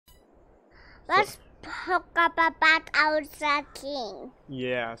Let's hook up about our king.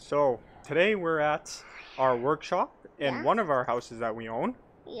 Yeah, so today we're at our workshop in Yeah. one of our houses that we own.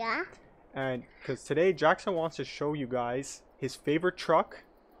 Yeah. And because today Jackson wants to show you guys his favorite truck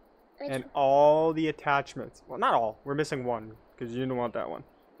Which- and all the attachments. Well, not all. We're missing one because you didn't want that one.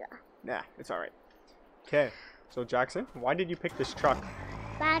 Yeah. Nah, it's all right. Okay, so Jackson, why did you pick this truck?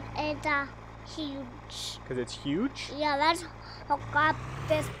 That is huge. Because it's huge? Yeah, let's hook up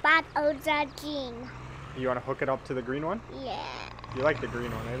this part of the king. You want to hook it up to the green one? Yeah. You like the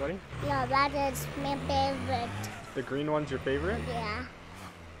green one, eh, buddy? Yeah, that is my favorite. The green one's your favorite? Yeah.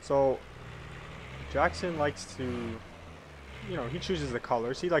 So, Jackson likes to, you know, he chooses the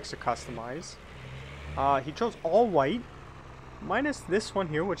colors. He likes to customize. He chose all white, minus this one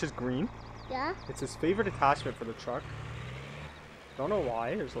here, which is green. Yeah. It's his favorite attachment for the truck. Don't know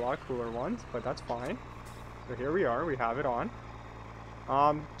why. There's a lot of cooler ones, but that's fine. So here we are. We have it on.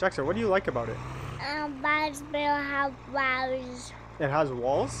 Jackson, what do you like about it? But will have walls. It has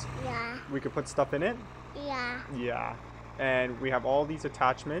walls. Yeah. We could put stuff in it. Yeah. Yeah. And we have all these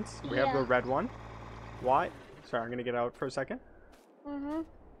attachments. We have the Yeah. red one. Why? Sorry, I'm going to get out for a second. Mhm.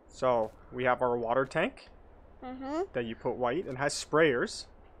 So, we have our water tank Mhm. that you put white and has sprayers.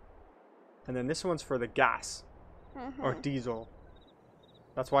 And then this one's for the gas or Mhm. diesel.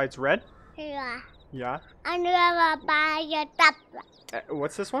 That's why it's red? Yeah. Yeah. And we have a buy a top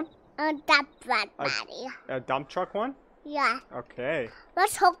What's this one? a top one, A- buddy. A dump truck one? Yeah. Okay.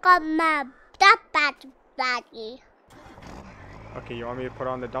 Let's hook up my top buddy. Okay, you want me to put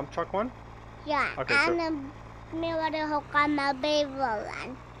on the dump truck one? Yeah. Okay, and so- me want to hook up my baby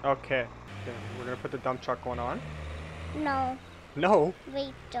one. Okay. Okay, we're going to put the dump truck one on. No, No,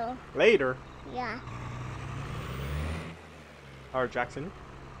 wait though. later. Yeah. Alright, Jackson.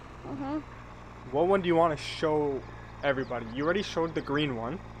 Mhm. What one do you want to show everybody? You already showed the green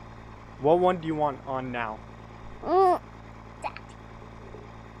one. What one do you want on now? That.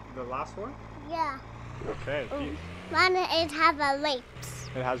 The last one? Yeah. Okay. One is have a lights.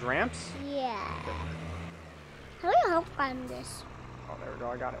 It has ramps? Yeah. How do you hook on this? Oh, there we go.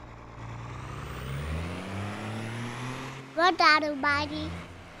 I got it. What other buddy?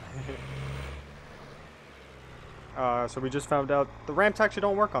 So we just found out the ramps actually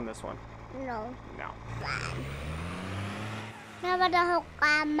don't work on this one. No. No. Now want to hook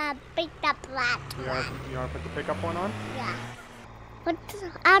on my pickup flat You one. want to put the pickup one on? Yeah. What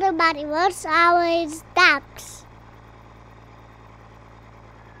other buddy? What's our steps?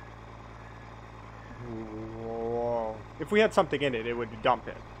 Whoa. If we had something in it, it would dump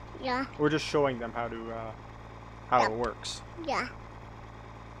it. Yeah. We're just showing them how to how it works. Yeah.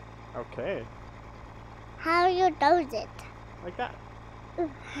 Okay. How you do it? Like that.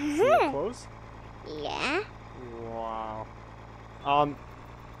 See it close? Yeah. Wow.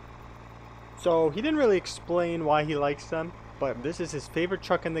 So he didn't really explain why he likes them, but this is his favorite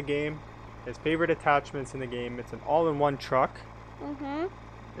truck in the game, his favorite attachments in the game. It's an all-in-one truck. Mhm.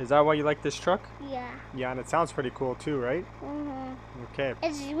 Is that why you like this truck? Yeah. Yeah, and it sounds pretty cool too, right? Mhm. Okay.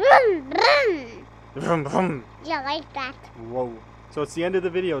 It's vroom vroom. Vroom, vroom. Yeah, like that. Whoa. So it's the end of the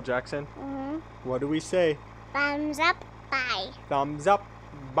video, Jackson. Mhm. What do we say? Thumbs up. Bye. Thumbs up.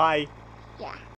 Bye. Yeah.